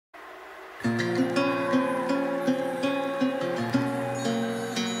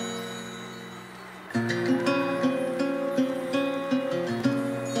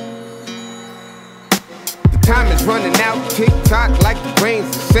tick-tock like the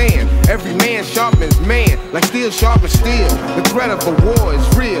grains of sand. Every man sharpens man, like steel sharpens steel. The threat of a war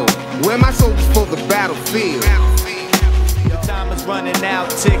is real. Where my soldiers for the battlefield? Time is running out,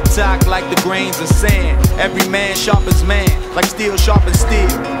 tick-tock like the grains of sand. Every man sharpens man, like steel sharpens steel.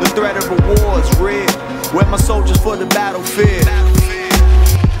 The threat of a war is real. Where my soldiers for the battlefield?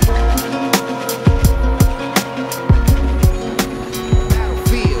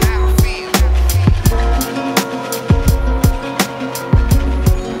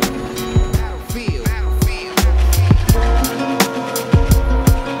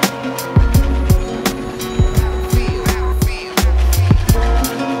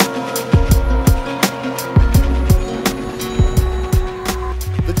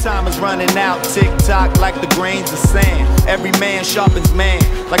 Time is running out, tick-tock like the grains of sand. Every man sharpens man,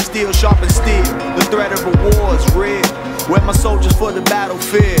 like steel sharpens steel. The threat of a war is real. Where my soldiers for the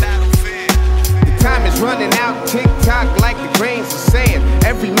battlefield? The time is running out, tick-tock like the grains of sand.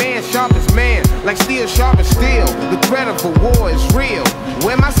 Every man sharpens man, like steel sharpens steel. The threat of a war is real.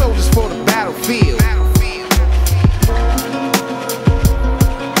 Where my soldiers for the battlefield?